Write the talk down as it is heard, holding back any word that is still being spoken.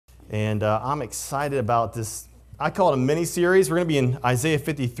And I'm excited about this. I call it a mini-series. We're going to be in Isaiah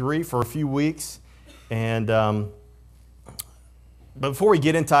 53 for a few weeks. And but before we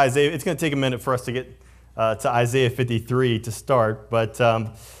get into Isaiah, it's going to take a minute for us to get to Isaiah 53 to start. But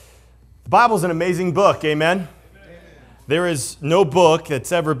the Bible's an amazing book, amen? There is no book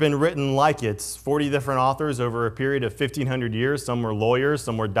that's ever been written like it. It's 40 different authors over a period of 1,500 years. Some were lawyers,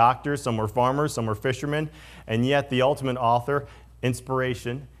 some were doctors, some were farmers, some were fishermen. And yet the ultimate author,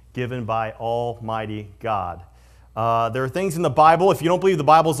 inspiration, given by Almighty God. There are things in the Bible, if you don't believe the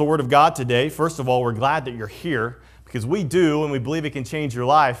Bible is the Word of God today, first of all, we're glad that you're here, because we do, and we believe it can change your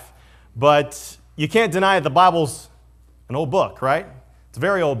life. But you can't deny that the Bible's an old book, right? It's a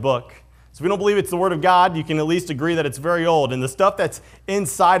very old book. So if you don't believe it's the Word of God, you can at least agree that it's very old. And the stuff that's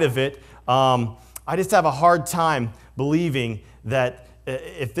inside of it, I just have a hard time believing that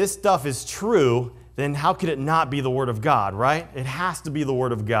if this stuff is true, then how could it not be the Word of God, right? It has to be the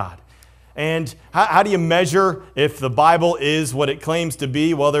Word of God. And how do you measure if the Bible is what it claims to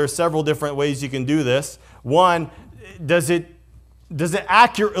be? Well, there are several different ways you can do this. One, does it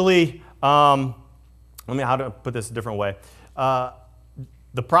accurately, how to put this a different way?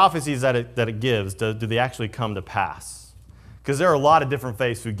 The prophecies that it gives, do they actually come to pass? Because there are a lot of different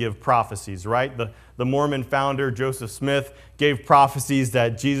faiths who give prophecies, right? The Mormon founder, Joseph Smith, gave prophecies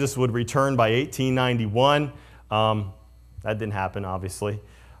that Jesus would return by 1891. That didn't happen, obviously.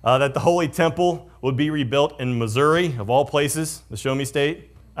 That the Holy Temple would be rebuilt in Missouri, of all places, the Show Me State.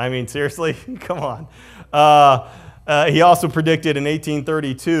 I mean, seriously, come on. He also predicted in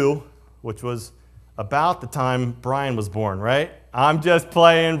 1832, which was about the time Brian was born, right? I'm just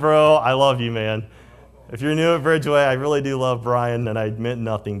playing, bro. I love you, man. If you're new at Bridgeway, I really do love Brian, and I meant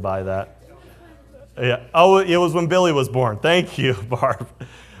nothing by that. Yeah. Oh, it was when Billy was born. Thank you, Barb.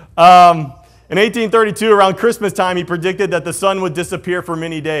 In 1832, around Christmas time, he predicted that the sun would disappear for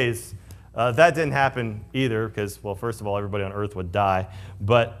many days. That didn't happen either because, well, first of all, everybody on earth would die.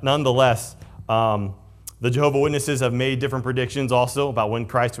 But nonetheless, the Jehovah's Witnesses have made different predictions also about when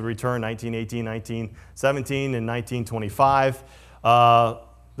Christ would return, 1918, 1917, and 1925.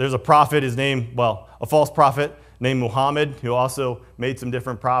 There's a prophet, a false prophet named Muhammad, who also made some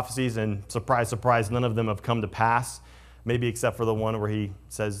different prophecies, and surprise, surprise, none of them have come to pass. Maybe except for the one where he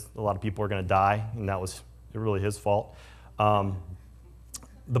says a lot of people are going to die, and that was really his fault.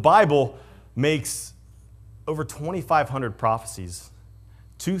 The Bible makes over 2,500 prophecies,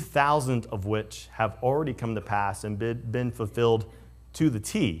 2,000 of which have already come to pass and been fulfilled to the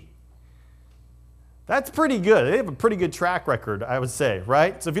T. That's pretty good. They have a pretty good track record, I would say,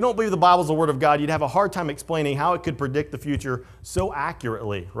 right? So if you don't believe the Bible's the Word of God, you'd have a hard time explaining how it could predict the future so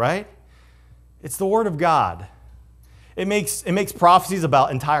accurately, right? It's the Word of God. It makes prophecies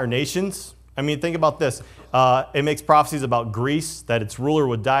about entire nations. I mean, think about this. It makes prophecies about Greece, that its ruler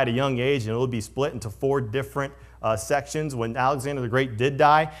would die at a young age, and it would be split into 4 different sections. When Alexander the Great did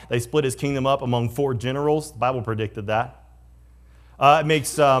die, they split his kingdom up among 4 generals. The Bible predicted that. It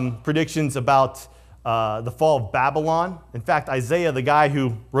makes predictions about the fall of Babylon. In fact, Isaiah, the guy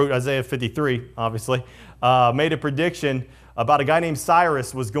who wrote Isaiah 53, obviously, made a prediction about a guy named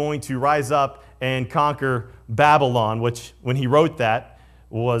Cyrus was going to rise up and conquer Babylon, which when he wrote that,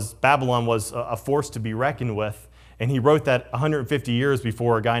 Babylon was a force to be reckoned with. And he wrote that 150 years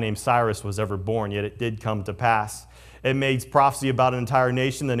before a guy named Cyrus was ever born, yet it did come to pass. It makes prophecy about an entire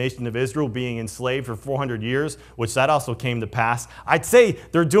nation, the nation of Israel, being enslaved for 400 years, which that also came to pass. I'd say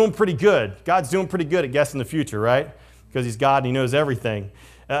they're doing pretty good. God's doing pretty good at guessing the future, right? Because he's God and he knows everything.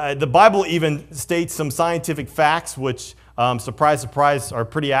 The Bible even states some scientific facts, which, surprise, surprise, are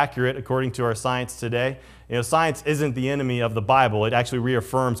pretty accurate according to our science today. You know, science isn't the enemy of the Bible. It actually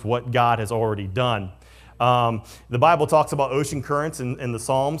reaffirms what God has already done. The Bible talks about ocean currents in the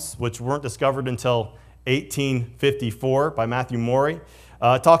Psalms, which weren't discovered until 1854 by Matthew Maury.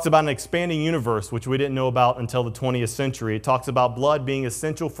 It talks about an expanding universe, which we didn't know about until the 20th century. It talks about blood being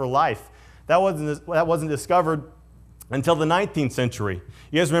essential for life. That wasn't discovered until the 19th century.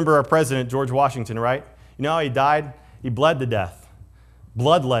 You guys remember our president, George Washington, right? You know how he died? He bled to death.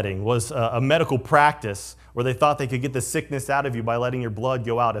 Bloodletting was a medical practice where they thought they could get the sickness out of you by letting your blood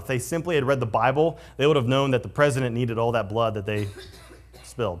go out. If they simply had read the Bible, they would have known that the president needed all that blood that they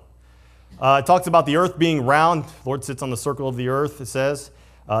spilled. It talks about the earth being round. The Lord sits on the circle of the earth, it says.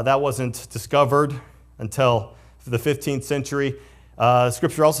 That wasn't discovered until the 15th century.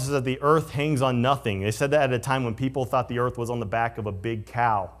 Scripture also says that the earth hangs on nothing. They said that at a time when people thought the earth was on the back of a big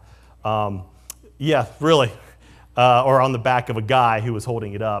cow. Yeah, really. Or on the back of a guy who was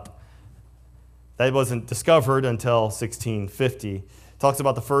holding it up. That wasn't discovered until 1650. talks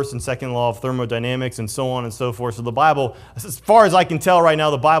about the first and second law of thermodynamics and so on and so forth. So the Bible, as far as I can tell right now,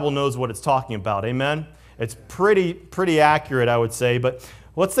 the Bible knows what it's talking about. Amen? It's pretty accurate, I would say. But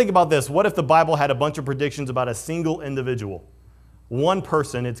let's think about this. What if the Bible had a bunch of predictions about a single individual? One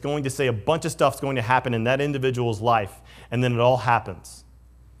person, it's going to say a bunch of stuff's going to happen in that individual's life, and then it all happens.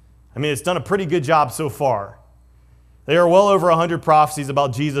 I mean, it's done a pretty good job so far. There are well over 100 prophecies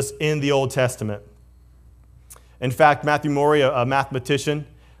about Jesus in the Old Testament. In fact, Matthew Stoner, a mathematician,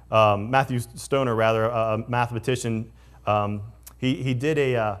 he did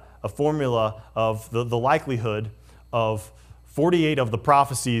a formula of the likelihood of 48 of the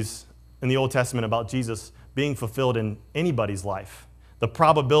prophecies in the Old Testament about Jesus being fulfilled in anybody's life. The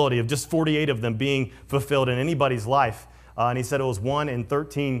probability of just 48 of them being fulfilled in anybody's life. And he said it was 1 in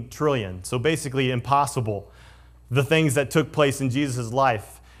 13 trillion. So basically impossible. The things that took place in Jesus'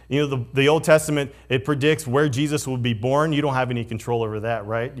 life. You know, the Old Testament, it predicts where Jesus will be born. You don't have any control over that,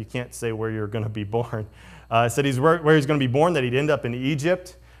 right? You can't say where you're going to be born. It said where he's going to be born, that he'd end up in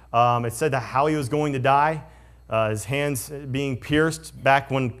Egypt. It said that how he was going to die, his hands being pierced back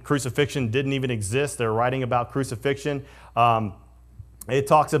when crucifixion didn't even exist. They're writing about crucifixion. It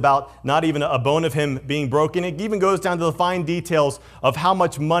talks about not even a bone of him being broken. It even goes down to the fine details of how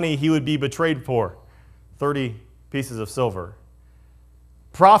much money he would be betrayed for. 30 pieces of silver.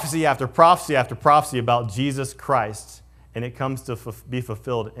 Prophecy after prophecy after prophecy about Jesus Christ, and it comes to be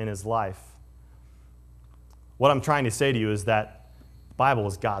fulfilled in his life. What I'm trying to say to you is that the Bible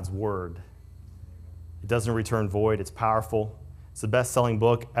is God's word. It doesn't return void. It's powerful. It's the best-selling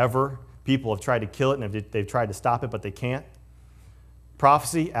book ever. People have tried to kill it, and they've tried to stop it, but they can't.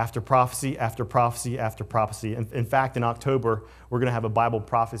 Prophecy after prophecy after prophecy after prophecy. In fact, in October, we're going to have a Bible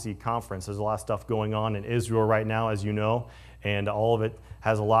prophecy conference. There's a lot of stuff going on in Israel right now, as you know, and all of it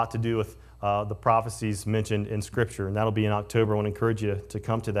has a lot to do with the prophecies mentioned in Scripture, and that'll be in October. I want to encourage you to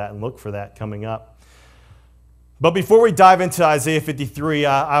come to that and look for that coming up. But before we dive into Isaiah 53,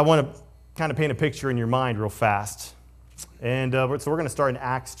 I want to kind of paint a picture in your mind real fast. And so we're going to start in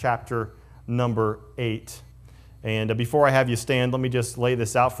Acts chapter number 8. And before I have you stand, let me just lay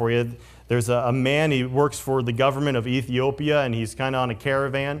this out for you. There's a man, he works for the government of Ethiopia, and he's kind of on a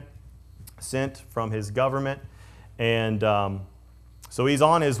caravan sent from his government. And so he's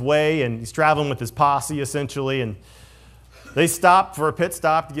on his way, and he's traveling with his posse, essentially. And they stop for a pit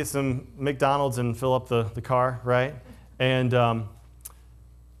stop to get some McDonald's and fill up the car, right? And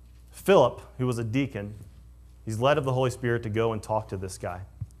Philip, who was a deacon, he's led of the Holy Spirit to go and talk to this guy.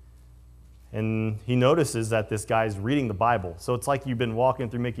 And he notices that this guy's reading the Bible. So it's like you've been walking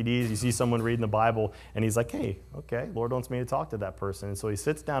through Mickey D's, you see someone reading the Bible, and he's like, hey, okay, Lord wants me to talk to that person. And so he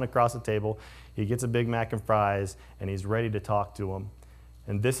sits down across the table, he gets a Big Mac and fries, and he's ready to talk to him.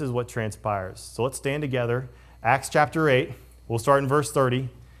 And this is what transpires. So let's stand together. Acts chapter 8, we'll start in verse 30.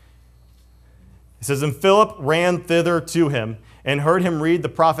 It says, and Philip ran thither to him, and heard him read the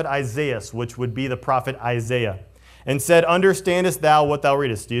prophet Isaiah, which would be the prophet Isaiah, and said, understandest thou what thou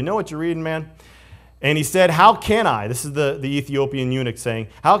readest? Do you know what you're reading, man? And he said, how can I? This is the Ethiopian eunuch saying,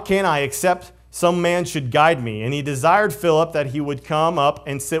 how can I except some man should guide me? And he desired Philip that he would come up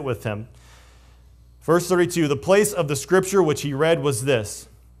and sit with him. Verse 32, the place of the scripture which he read was this.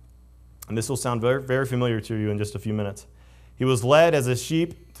 And this will sound very, very familiar to you in just a few minutes. He was led as a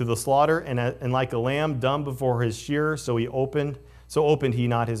sheep to the slaughter, and like a lamb dumb before his shearer, so opened he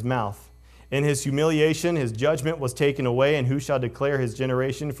not his mouth. In his humiliation, his judgment was taken away, and who shall declare his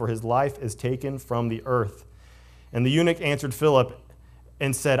generation? For his life is taken from the earth. And the eunuch answered Philip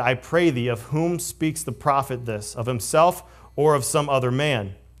and said, I pray thee, of whom speaks the prophet this, of himself or of some other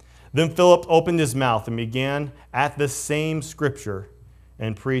man? Then Philip opened his mouth and began at the same scripture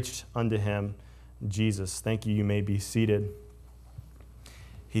and preached unto him Jesus. Thank you. You may be seated.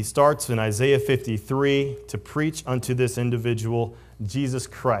 He starts in Isaiah 53 to preach unto this individual, Jesus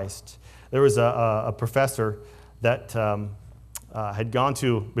Christ. There was a professor that had gone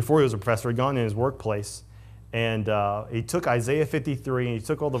to, before he was a professor, had gone in his workplace, and he took Isaiah 53, and he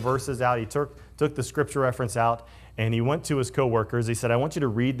took all the verses out, he took the scripture reference out, and he went to his coworkers. He said, I want you to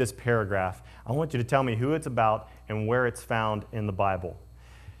read this paragraph. I want you to tell me who it's about and where it's found in the Bible.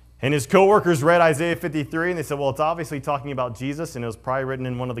 And his coworkers read Isaiah 53, and they said, well, it's obviously talking about Jesus, and it was probably written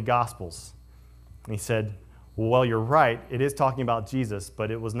in one of the Gospels. And he said, well, you're right. It is talking about Jesus,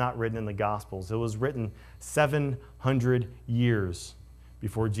 but it was not written in the Gospels. It was written 700 years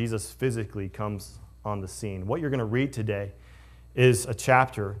before Jesus physically comes on the scene. What you're going to read today is a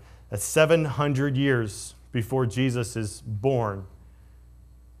chapter that's 700 years before Jesus is born.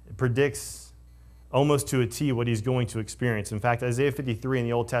 It predicts almost to a T what he's going to experience. In fact, Isaiah 53 in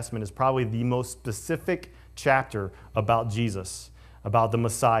the Old Testament is probably the most specific chapter about Jesus. about the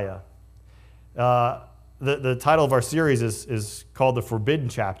Messiah. The title of our series is called The Forbidden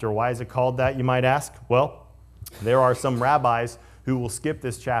Chapter. Why is it called that, you might ask? Well, there are some rabbis who will skip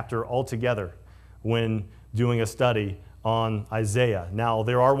this chapter altogether when doing a study on Isaiah. Now,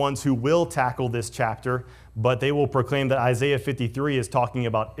 there are ones who will tackle this chapter, but they will proclaim that Isaiah 53 is talking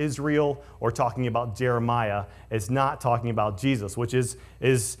about Israel or talking about Jeremiah. It's not talking about Jesus, which is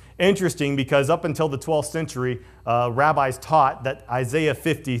interesting because up until the 12th century, rabbis taught that Isaiah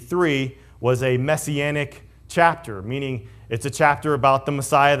 53 was a messianic chapter, meaning it's a chapter about the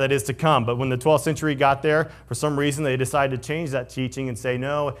Messiah that is to come. But when the 12th century got there, for some reason, they decided to change that teaching and say,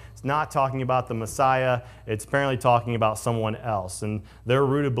 no, it's not talking about the Messiah. It's apparently talking about someone else. And their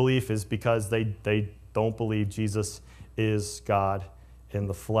rooted belief is because they don't believe Jesus is God in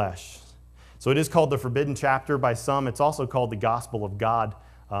the flesh. So it is called the Forbidden Chapter by some. It's also called the Gospel of God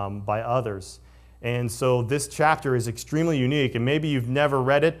by others. And so this chapter is extremely unique. And maybe you've never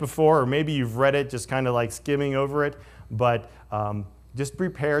read it before, or maybe you've read it just kind of like skimming over it. But just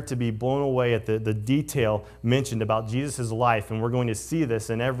prepare to be blown away at the detail mentioned about Jesus' life. And we're going to see this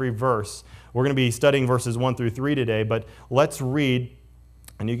in every verse. We're going to be studying verses 1 through 3 today. But let's read,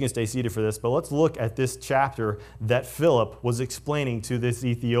 and you can stay seated for this, but let's look at this chapter that Philip was explaining to this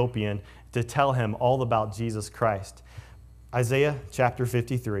Ethiopian to tell him all about Jesus Christ. Isaiah chapter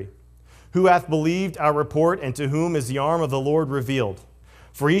 53. Who hath believed our report, and to whom is the arm of the Lord revealed?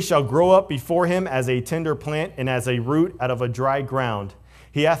 For he shall grow up before him as a tender plant, and as a root out of a dry ground.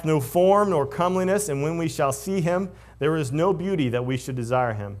 He hath no form nor comeliness, and when we shall see him, there is no beauty that we should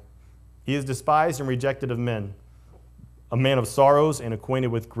desire him. He is despised and rejected of men, a man of sorrows and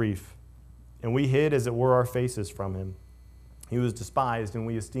acquainted with grief. And we hid, as it were, our faces from him. He was despised, and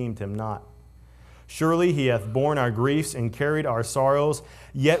we esteemed him not. Surely he hath borne our griefs and carried our sorrows,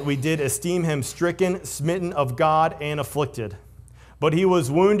 yet we did esteem him stricken, smitten of God, and afflicted. But he was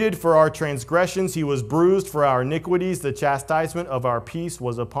wounded for our transgressions, he was bruised for our iniquities. The chastisement of our peace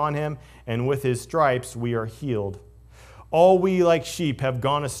was upon him, and with his stripes we are healed. All we like sheep have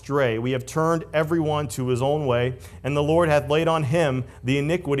gone astray. We have turned every one to his own way, and the Lord hath laid on him the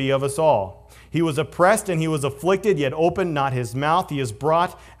iniquity of us all. He was oppressed and he was afflicted, yet opened not his mouth. He is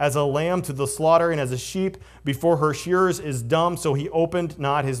brought as a lamb to the slaughter, and as a sheep before her shearers is dumb, so he opened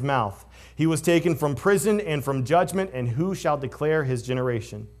not his mouth. He was taken from prison and from judgment, and who shall declare his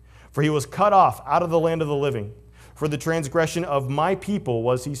generation? For he was cut off out of the land of the living. For the transgression of my people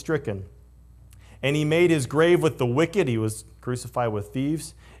was he stricken. And he made his grave with the wicked. He was crucified with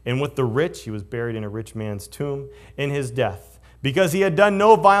thieves. And with the rich, he was buried in a rich man's tomb in his death. Because he had done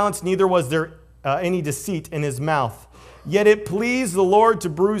no violence, neither was there any deceit in his mouth. Yet it pleased the Lord to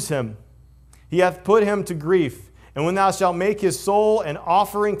bruise him. He hath put him to grief. And when thou shalt make his soul an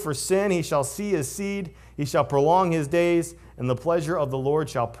offering for sin, he shall see his seed. He shall prolong his days, and the pleasure of the Lord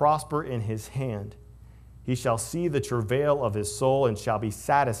shall prosper in his hand. He shall see the travail of his soul, and shall be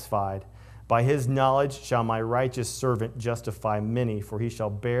satisfied. By his knowledge shall my righteous servant justify many, for he shall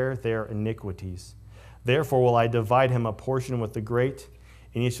bear their iniquities. Therefore will I divide him a portion with the great,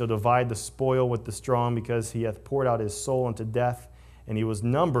 and he shall divide the spoil with the strong, because he hath poured out his soul unto death, and he was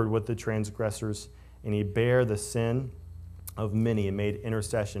numbered with the transgressors, and he bare the sin of many and made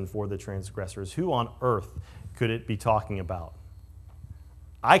intercession for the transgressors. Who on earth could it be talking about?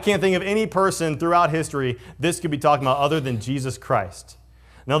 I can't think of any person throughout history this could be talking about other than Jesus Christ.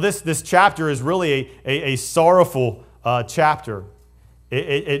 Now this chapter is really a sorrowful chapter.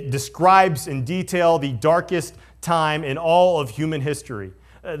 It describes in detail the darkest time in all of human history,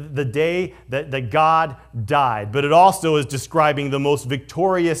 the day that God died. But it also is describing the most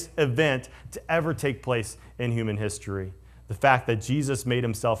victorious event to ever take place in human history. The fact that Jesus made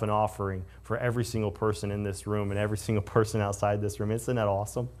himself an offering for every single person in this room and every single person outside this room. Isn't that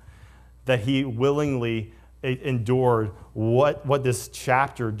awesome? That he willingly endured what this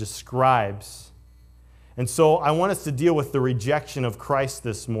chapter describes. And so I want us to deal with the rejection of Christ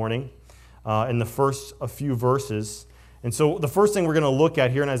this morning in the first few verses. And so the first thing we're going to look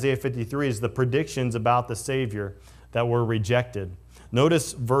at here in Isaiah 53 is the predictions about the Savior that were rejected.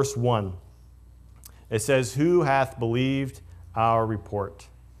 Notice verse 1. It says, who hath believed our report?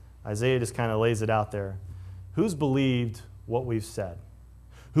 Isaiah just kind of lays it out there. Who's believed what we've said?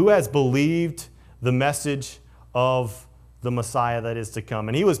 Who has believed the message of the Messiah that is to come?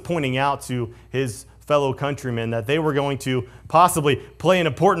 And he was pointing out to his fellow countrymen that they were going to possibly play an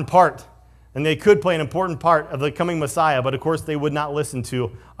important part, and they could play an important part of the coming Messiah, but of course they would not listen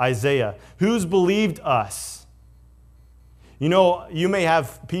to Isaiah. Who's believed us? You know, you may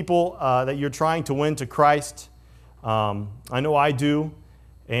have people that you're trying to win to Christ. I know I do.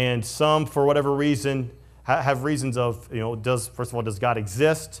 And some, for whatever reason, have reasons of, first of all, does God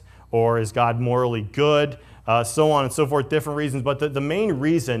exist? Or is God morally good? So on and so forth, different reasons. But the main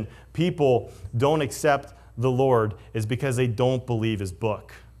reason people don't accept the Lord is because they don't believe his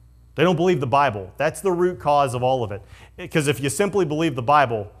book. They don't believe the Bible. That's the root cause of all of it. Because if you simply believe the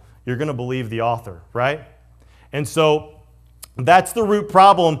Bible, you're going to believe the author, right? And so that's the root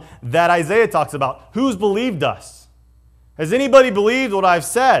problem that Isaiah talks about. Who's believed us? Has anybody believed what I've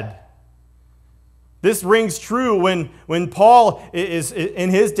said? This rings true when Paul is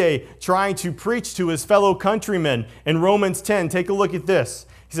in his day trying to preach to his fellow countrymen in Romans 10. Take a look at this.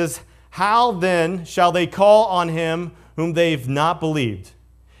 He says, how then shall they call on him whom they've not believed?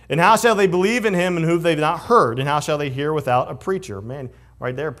 And how shall they believe in him and whom they've not heard? And how shall they hear without a preacher? Man,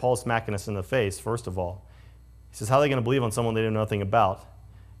 right there, Paul's smacking us in the face, first of all. He says, how are they going to believe on someone they know nothing about?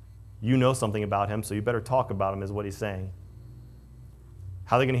 You know something about him, so you better talk about him, is what he's saying.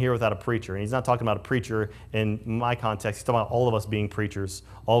 How are they going to hear without a preacher? And he's not talking about a preacher in my context. He's talking about all of us being preachers,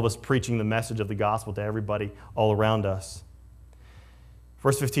 all of us preaching the message of the gospel to everybody all around us.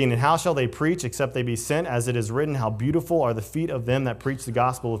 Verse 15, and how shall they preach except they be sent? As it is written, how beautiful are the feet of them that preach the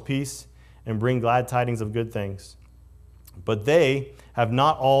gospel of peace and bring glad tidings of good things. But they have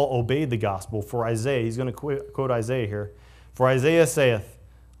not all obeyed the gospel. For Isaiah, he's going to quote Isaiah here. For Isaiah saith,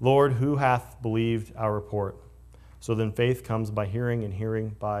 Lord, who hath believed our report? So then faith comes by hearing, and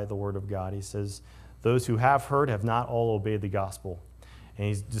hearing by the word of God. He says, those who have heard have not all obeyed the gospel. And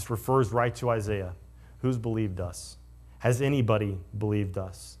he just refers right to Isaiah. Who's believed us? Has anybody believed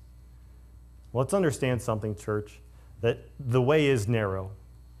us? Well, let's understand something, church, that the way is narrow.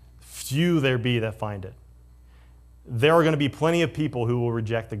 Few there be that find it. There are going to be plenty of people who will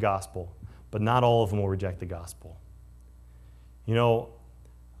reject the gospel, but not all of them will reject the gospel.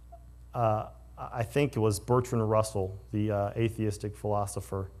 I think it was Bertrand Russell, the atheistic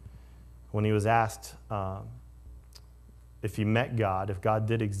philosopher, when he was asked if he met God, if God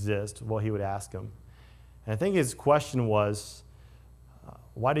did exist, what he would ask him. And I think his question was,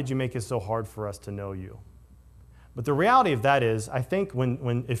 why did you make it so hard for us to know you? But the reality of that is, I think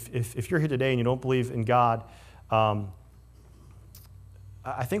if you're here today and you don't believe in God, I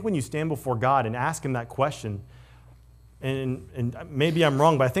think when you stand before God and ask him that question, and maybe I'm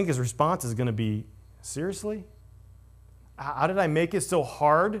wrong, but I think his response is going to be, seriously? How did I make it so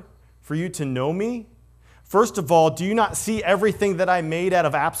hard for you to know me? First of all, do you not see everything that I made out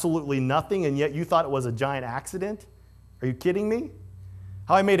of absolutely nothing, and yet you thought it was a giant accident? Are you kidding me?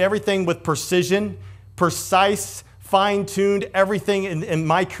 How I made everything with precision, precise, fine-tuned, everything in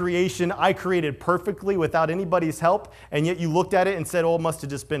my creation I created perfectly without anybody's help, and yet you looked at it and said, oh, it must have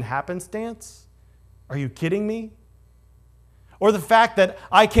just been happenstance? Are you kidding me? Or the fact that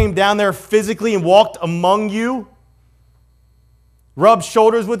I came down there physically and walked among you, rubbed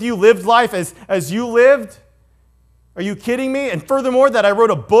shoulders with you, lived life as you lived? Are you kidding me? And furthermore, that I wrote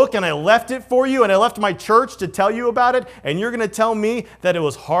a book and I left it for you and I left my church to tell you about it, and you're going to tell me that it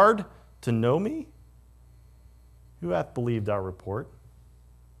was hard to know me? Who hath believed our report?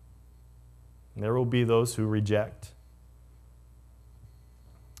 And there will be those who reject.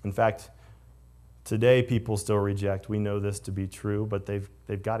 In fact, today people still reject. We know this to be true, but they've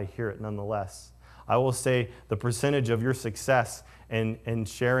got to hear it nonetheless. I will say the percentage of your success in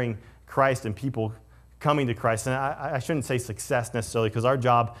sharing Christ and people coming to Christ, and I shouldn't say success necessarily, because our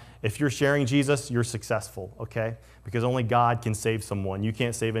job, if you're sharing Jesus, you're successful, okay? Because only God can save someone. You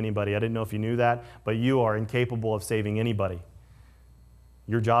can't save anybody. I didn't know if you knew that, but you are incapable of saving anybody.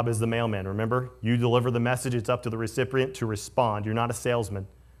 Your job is the mailman, remember? You deliver the message. It's up to the recipient to respond. You're not a salesman.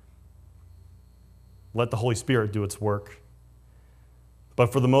 Let the Holy Spirit do its work.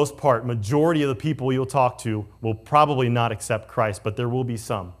 But for the most part, majority of the people you'll talk to will probably not accept Christ, but there will be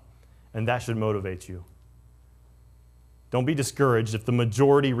some, and that should motivate you. Don't be discouraged if the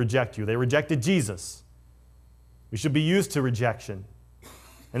majority reject you. They rejected Jesus. We should be used to rejection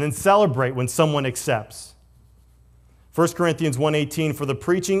and then celebrate when someone accepts. 1 Corinthians 1:18, for the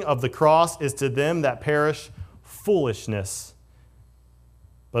preaching of the cross is to them that perish foolishness,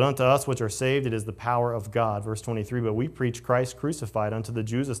 but unto us which are saved it is the power of God. Verse 23, but we preach Christ crucified, unto the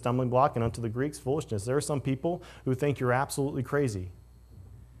Jews a stumbling block, and unto the Greeks foolishness. There are some people who think you're absolutely crazy,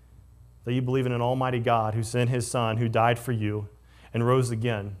 that you believe in an almighty God who sent his Son, who died for you and rose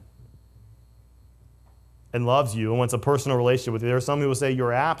again and loves you and wants a personal relationship with you. There are some who will say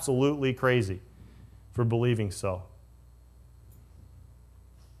you're absolutely crazy for believing so.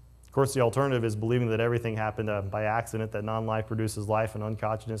 Of course, the alternative is believing that everything happened by accident, that non-life produces life and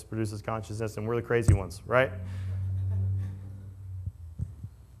unconsciousness produces consciousness, and we're the crazy ones, right?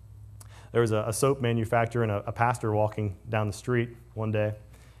 There was a soap manufacturer and a pastor walking down the street one day,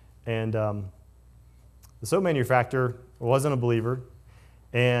 and The soap manufacturer wasn't a believer,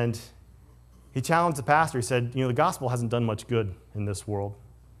 and he challenged the pastor. He said, the gospel hasn't done much good in this world.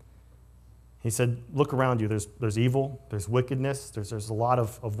 He said, look around you. There's evil, there's wickedness, there's a lot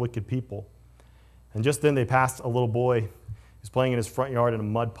of wicked people. And just then they passed a little boy who's playing in his front yard in a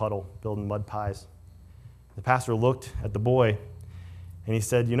mud puddle, building mud pies. The pastor looked at the boy, and he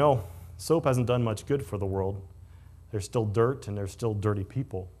said, soap hasn't done much good for the world. There's still dirt, and there's still dirty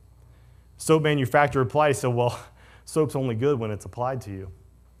people. Soap manufacturer replied, he said, well, soap's only good when it's applied to you.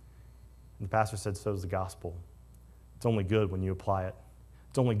 And the pastor said, so is the gospel. It's only good when you apply it.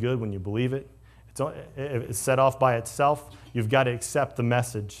 It's only good when you believe it. It's set off by itself. You've got to accept the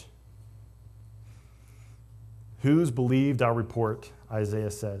message. Who's believed our report,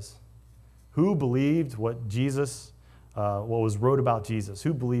 Isaiah says? Who believed what Jesus, what was wrote about Jesus?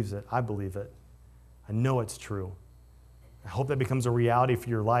 Who believes it? I believe it. I know it's true. I hope that becomes a reality for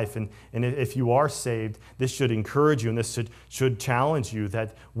your life. And if you are saved, this should encourage you, and this should challenge you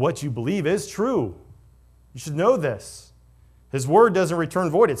that what you believe is true. You should know this. His word doesn't return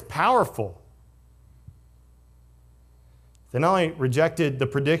void. It's powerful. They not only rejected the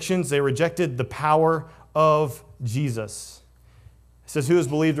predictions, they rejected the power of Jesus. It says, who has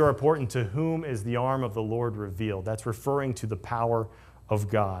believed our report, and to whom is the arm of the Lord revealed? That's referring to the power of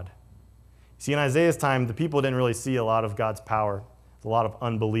God. See, in Isaiah's time, the people didn't really see a lot of God's power, a lot of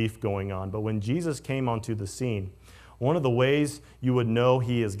unbelief going on. But when Jesus came onto the scene, one of the ways you would know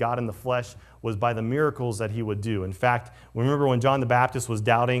he is God in the flesh was by the miracles that he would do. In fact, remember when John the Baptist was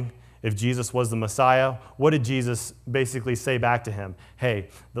doubting if Jesus was the Messiah, what did Jesus basically say back to him? Hey,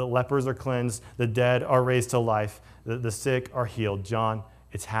 the lepers are cleansed, the dead are raised to life, the sick are healed. John,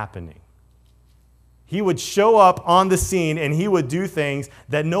 it's happening. He would show up on the scene and he would do things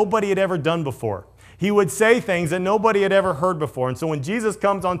that nobody had ever done before. He would say things that nobody had ever heard before. And so when Jesus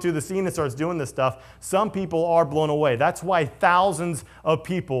comes onto the scene and starts doing this stuff, some people are blown away. That's why thousands of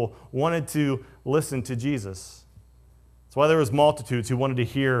people wanted to listen to Jesus. That's why there was multitudes who wanted to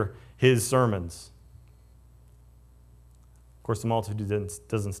hear his sermons. Of course, the multitude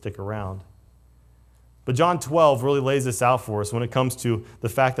doesn't stick around. But John 12 really lays this out for us when it comes to the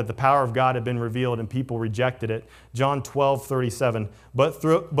fact that the power of God had been revealed and people rejected it. John 12:37.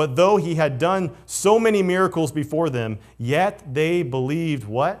 But though he had done so many miracles before them, yet they believed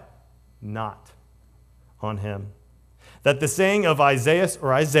what? Not on him. That the saying of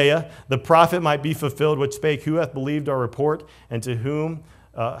Isaiah, the prophet, might be fulfilled, which spake, who hath believed our report, and to whom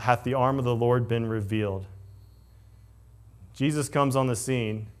hath the arm of the Lord been revealed? Jesus comes on the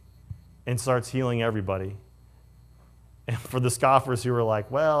scene and starts healing everybody. And for the scoffers who were like,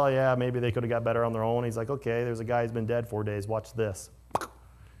 well, yeah, maybe they could have got better on their own, he's like, okay, there's a guy who's been dead 4 days. Watch this.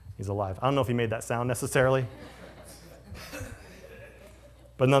 He's alive. I don't know if he made that sound necessarily.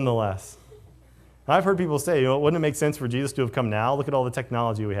 But nonetheless. I've heard people say, wouldn't it make sense for Jesus to have come now? Look at all the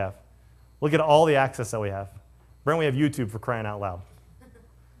technology we have. Look at all the access that we have. Brent, we have YouTube, for crying out loud.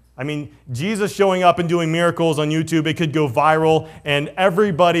 I mean, Jesus showing up and doing miracles on YouTube, it could go viral, and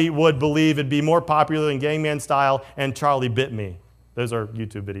everybody would believe it'd be more popular than Gangman Style and Charlie Bit Me. Those are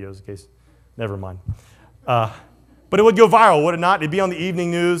YouTube videos, in case, never mind. But it would go viral, would it not? It'd be on the evening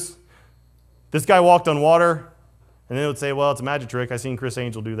news. This guy walked on water, and then it would say, well, it's a magic trick. I've seen Chris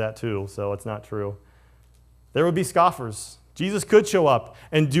Angel do that too, so it's not true. There would be scoffers. Jesus could show up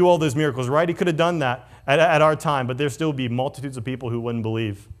and do all those miracles, right? He could have done that at our time, but there still would be multitudes of people who wouldn't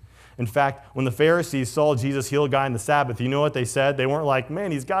believe. In fact, when the Pharisees saw Jesus heal a guy on the Sabbath, you know what they said? They weren't like,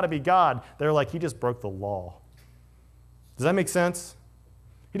 man, he's got to be God. They were like, he just broke the law. Does that make sense?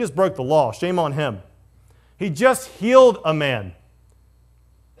 He just broke the law. Shame on him. He just healed a man.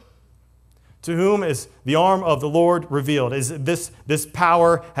 To whom is the arm of the Lord revealed? Is this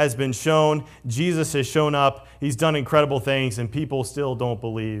power has been shown. Jesus has shown up. He's done incredible things, and people still don't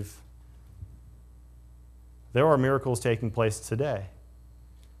believe. There are miracles taking place today.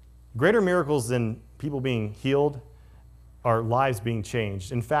 Greater miracles than people being healed are lives being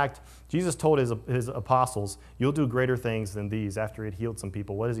changed. In fact, Jesus told his apostles, you'll do greater things than these after he had healed some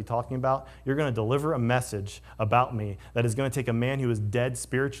people. What is he talking about? You're going to deliver a message about me that is going to take a man who is dead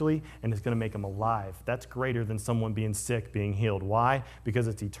spiritually and is going to make him alive. That's greater than someone being sick, being healed. Why? Because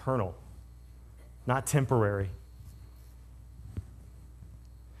it's eternal, not temporary.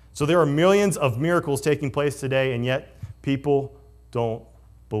 So there are millions of miracles taking place today, and yet people don't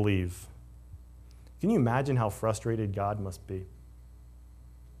believe. Can you imagine how frustrated God must be?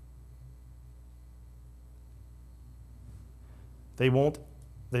 They won't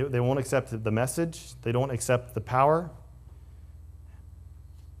accept the message. They don't accept the power.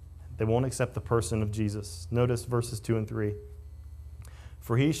 They won't accept the person of Jesus. Notice verses 2 and 3.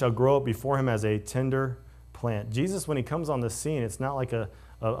 For he shall grow up before him as a tender plant. Jesus, when he comes on the scene, it's not like a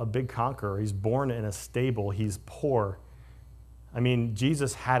big conqueror. He's born in a stable. He's poor. I mean,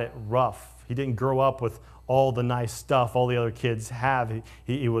 Jesus had it rough. He didn't grow up with all the nice stuff all the other kids have.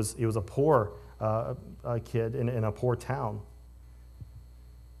 He was a poor kid in a poor town.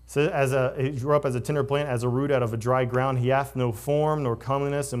 So he grew up as a tender plant, as a root out of a dry ground. He hath no form nor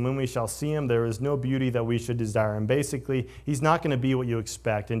comeliness, and when we shall see him, there is no beauty that we should desire him. Basically, he's not going to be what you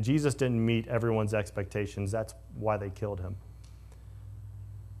expect, and Jesus didn't meet everyone's expectations. That's why they killed him.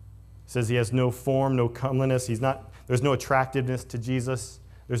 It says he has no form, no comeliness. There's no attractiveness to Jesus.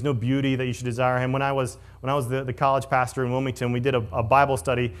 There's no beauty that you should desire him. When I was the college pastor in Wilmington, we did a Bible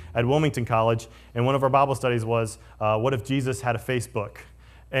study at Wilmington College, and one of our Bible studies was, what if Jesus had a Facebook?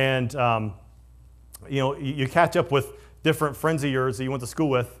 And, you catch up with different friends of yours that you went to school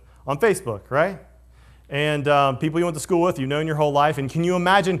with on Facebook, right? And people you went to school with, you've known your whole life. And can you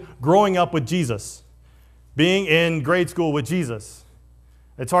imagine growing up with Jesus? Being in grade school with Jesus?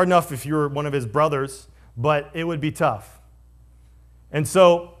 It's hard enough if you're one of his brothers, but it would be tough. And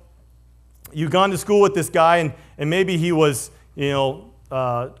so you've gone to school with this guy, and maybe he was,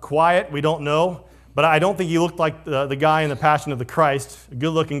 quiet. We don't know. But I don't think he looked like the guy in The Passion of the Christ, a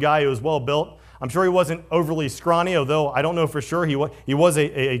good-looking guy who was well-built. I'm sure he wasn't overly scrawny, although I don't know for sure. He was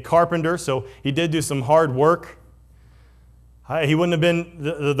a carpenter, so he did do some hard work. He wouldn't have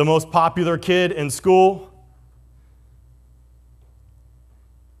been the most popular kid in school.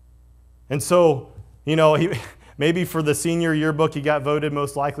 And so, maybe for the senior yearbook, he got voted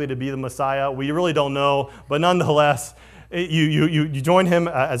most likely to be the Messiah. We really don't know, but nonetheless, you join him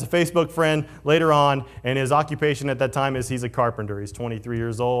as a Facebook friend later on, and his occupation at that time is he's a carpenter. He's 23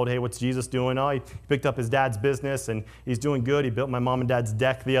 years old. Hey, what's Jesus doing? Oh, he picked up his dad's business, and he's doing good. He built my mom and dad's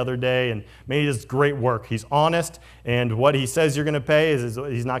deck the other day, and he does great work. He's honest, and what he says you're going to pay is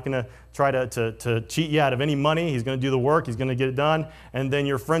he's not going to try to cheat you out of any money. He's going to do the work. He's going to get it done, and then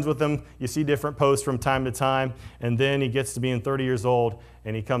you're friends with him. You see different posts from time to time, and then he gets to being 30 years old,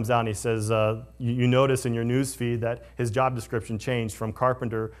 and he comes out and he says, you notice in your news feed that his job description changed from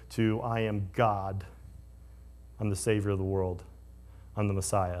carpenter to I am God. I'm the Savior of the world. I'm the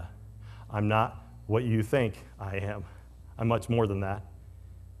Messiah. I'm not what you think I am. I'm much more than that.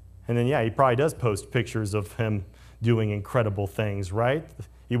 And then, he probably does post pictures of him doing incredible things, right?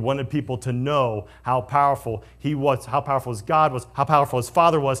 He wanted people to know how powerful he was, how powerful his God was, how powerful his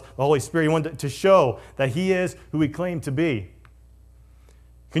Father was, the Holy Spirit. He wanted to show that he is who he claimed to be.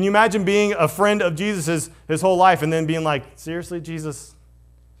 Can you imagine being a friend of Jesus his whole life and then being like, seriously, Jesus,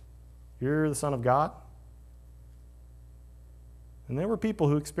 you're the Son of God? And there were people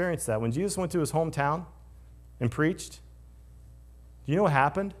who experienced that. When Jesus went to his hometown and preached, do you know what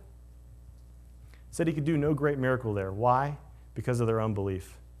happened? He said he could do no great miracle there. Why? Because of their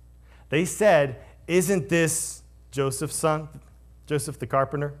unbelief. They said, isn't this Joseph's son, Joseph the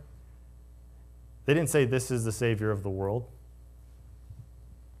carpenter? They didn't say this is the Savior of the world.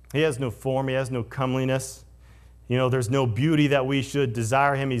 He has no form. He has no comeliness. There's no beauty that we should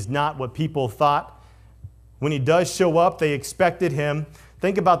desire him. He's not what people thought. When he does show up, they expected him.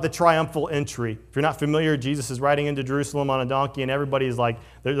 Think about the triumphal entry. If you're not familiar, Jesus is riding into Jerusalem on a donkey, and everybody's like,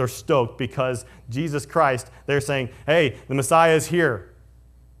 they're stoked because Jesus Christ, they're saying, hey, the Messiah is here.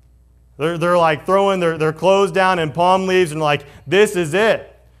 They're like throwing their clothes down in palm leaves and like, this is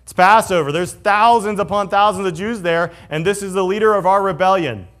it. It's Passover. There's thousands upon thousands of Jews there, and this is the leader of our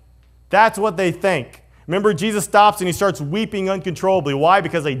rebellion. That's what they think. Remember, Jesus stops and he starts weeping uncontrollably. Why?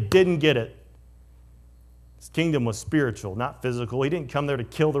 Because they didn't get it. His kingdom was spiritual, not physical. He didn't come there to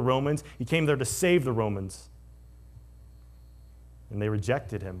kill the Romans. He came there to save the Romans. And they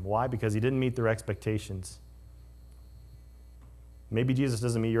rejected him. Why? Because he didn't meet their expectations. Maybe Jesus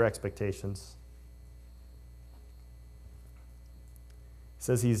doesn't meet your expectations. He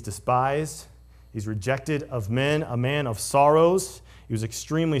says he's despised. He's rejected of men, a man of sorrows. He was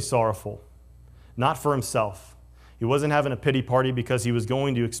extremely sorrowful, not for himself. He wasn't having a pity party because he was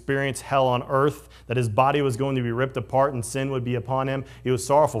going to experience hell on earth, that his body was going to be ripped apart and sin would be upon him. He was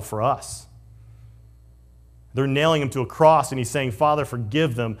sorrowful for us. They're nailing him to a cross and he's saying, Father,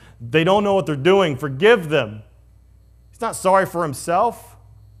 forgive them. They don't know what they're doing. Forgive them. He's not sorry for himself.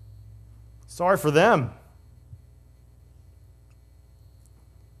 Sorry for them.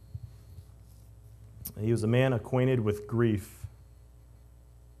 He was a man acquainted with grief.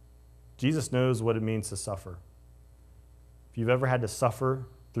 Jesus knows what it means to suffer. If you've ever had to suffer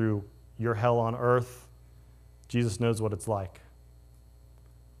through your hell on earth, Jesus knows what it's like.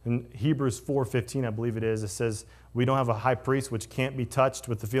 In Hebrews 4:15, I believe it says, we don't have a high priest which can't be touched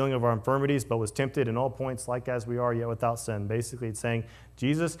with the feeling of our infirmities, but was tempted in all points like as we are, yet without sin. Basically, it's saying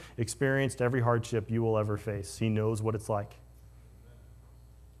Jesus experienced every hardship you will ever face. He knows what it's like.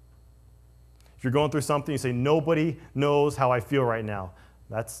 If you're going through something, you say, nobody knows how I feel right now.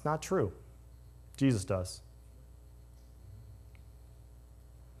 That's not true. Jesus does.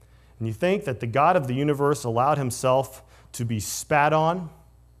 And you think that the God of the universe allowed himself to be spat on,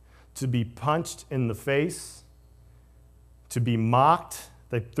 to be punched in the face, to be mocked.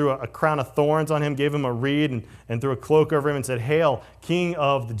 They threw a crown of thorns on him, gave him a reed, and threw a cloak over him and said, "Hail, King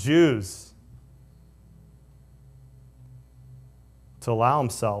of the Jews." To allow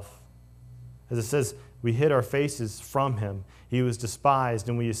himself, as it says, we hid our faces from him. He was despised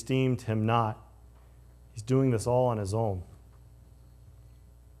and we esteemed him not. He's doing this all on his own.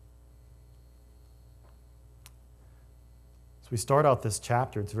 We start out this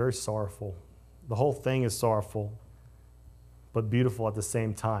chapter, it's very sorrowful. The whole thing is sorrowful, but beautiful at the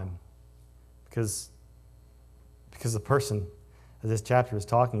same time. Because the person that this chapter is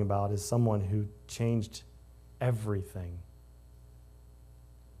talking about is someone who changed everything.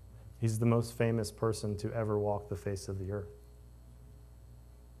 He's the most famous person to ever walk the face of the earth.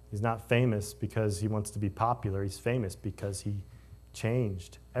 He's not famous because he wants to be popular. He's famous because he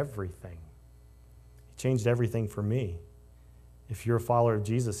changed everything. He changed everything for me. If you're a follower of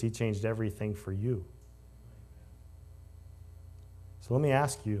Jesus, he changed everything for you. So let me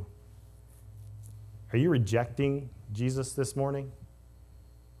ask you, are you rejecting Jesus this morning?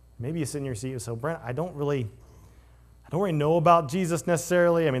 Maybe you sit in your seat and say, Brent, I don't really know about Jesus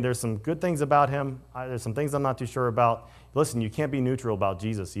necessarily. I mean, there's some good things about him. There's some things I'm not too sure about. Listen, you can't be neutral about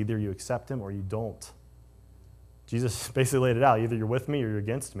Jesus. Either you accept him or you don't. Jesus basically laid it out. Either you're with me or you're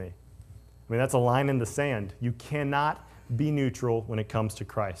against me. I mean, that's a line in the sand. You cannot be neutral when it comes to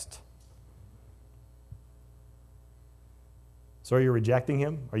Christ. So are you rejecting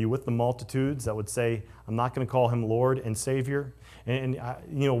him? Are you with the multitudes that would say, I'm not going to call him Lord and Savior? And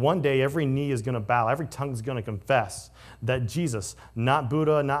one day every knee is going to bow, every tongue is going to confess that Jesus, not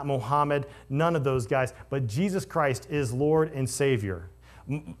Buddha, not Muhammad, none of those guys, but Jesus Christ is Lord and Savior.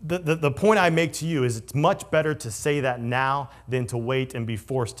 The point I make to you is it's much better to say that now than to wait and be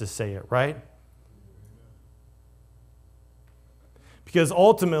forced to say it, right? Because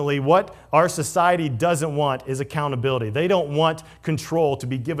ultimately, what our society doesn't want is accountability. They don't want control to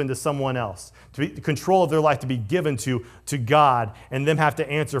be given to someone else, control of their life to be given to God, and them have to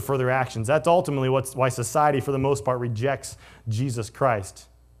answer for their actions. That's ultimately why society, for the most part, rejects Jesus Christ,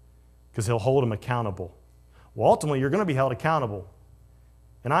 because he'll hold them accountable. Well, ultimately, you're going to be held accountable.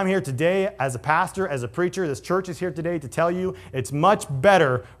 And I'm here today as a pastor, as a preacher. This church is here today to tell you it's much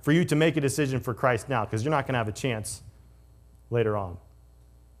better for you to make a decision for Christ now, because you're not going to have a chance later on.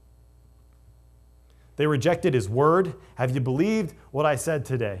 They rejected his word. Have you believed what I said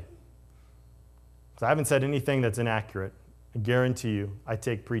today? Because I haven't said anything that's inaccurate. I guarantee you, I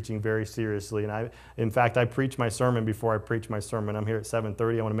take preaching very seriously. And in fact, I preach my sermon before I preach my sermon. I'm here at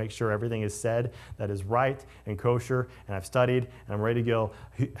 7:30. I want to make sure everything is said that is right and kosher, and I've studied, and I'm ready to go.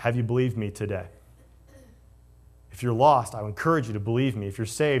 Have you believed me today? If you're lost, I would encourage you to believe me. If you're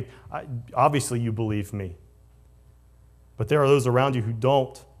saved, obviously you believe me. But there are those around you who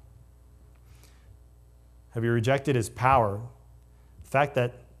don't. Have you rejected his power? The fact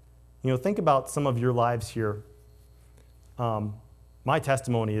that, think about some of your lives here. My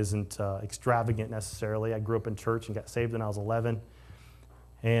testimony isn't extravagant necessarily. I grew up in church and got saved when I was 11.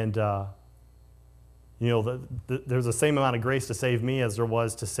 And, there's the same amount of grace to save me as there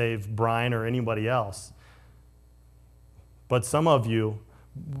was to save Brian or anybody else. But some of you,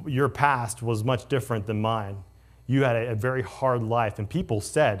 your past was much different than mine. You had a very hard life, and people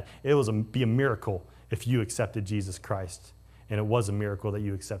said it would be a miracle if you accepted Jesus Christ. And it was a miracle that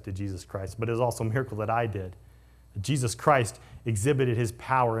you accepted Jesus Christ, but it was also a miracle that I did. Jesus Christ exhibited his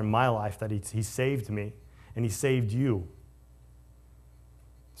power in my life, that he saved me, and he saved you.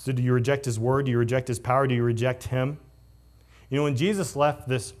 So do you reject his word? Do you reject his power? Do you reject him? When Jesus left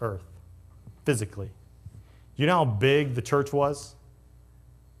this earth, physically, you know how big the church was?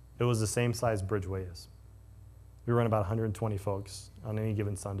 It was the same size Bridgeway is. We run about 120 folks on any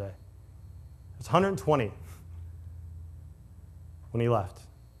given Sunday. It's 120 when he left.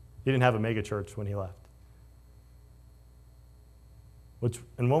 He didn't have a mega church when he left. Which,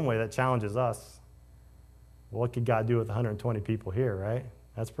 in one way, that challenges us. What could God do with 120 people here, right?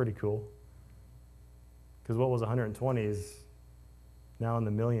 That's pretty cool. Because what was 120 is now in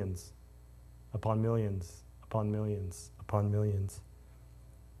the millions, upon millions, upon millions, upon millions.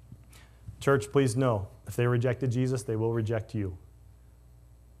 Church, please know, if they rejected Jesus, they will reject you.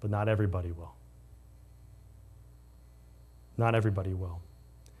 but not everybody will. Not everybody will.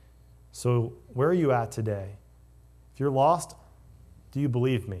 So where are you at today? If you're lost, do you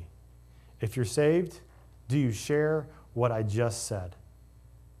believe me? If you're saved, do you share what I just said?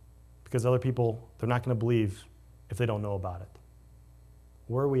 Because other people, they're not going to believe if they don't know about it.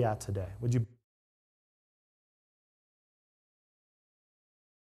 Where are we at today? Would you